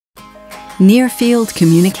Near Field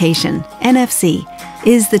Communication, NFC,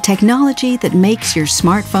 is the technology that makes your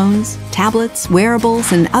smartphones, tablets,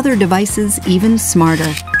 wearables, and other devices even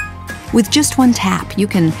smarter. With just one tap, you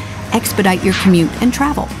can expedite your commute and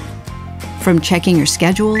travel. From checking your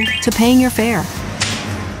schedule to paying your fare.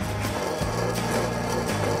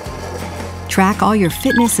 Track all your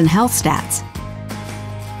fitness and health stats.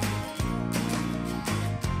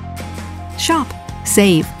 Shop,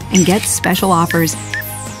 save, and get special offers.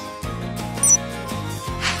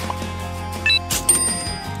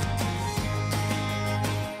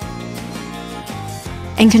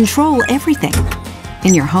 And control everything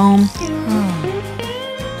in your home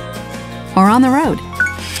or on the road.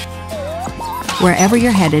 Wherever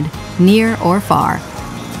you're headed, near or far.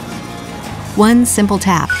 One simple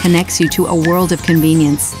tap connects you to a world of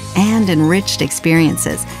convenience and enriched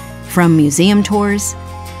experiences, from museum tours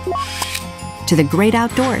to the great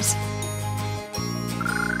outdoors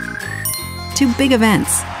to big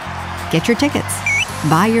events. Get your tickets,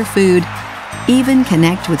 buy your food, even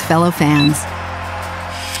connect with fellow fans.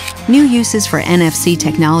 New uses for NFC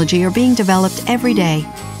technology are being developed every day.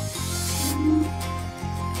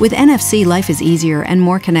 With NFC, life is easier and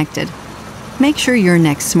more connected. Make sure your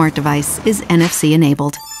next smart device is NFC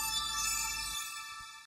enabled.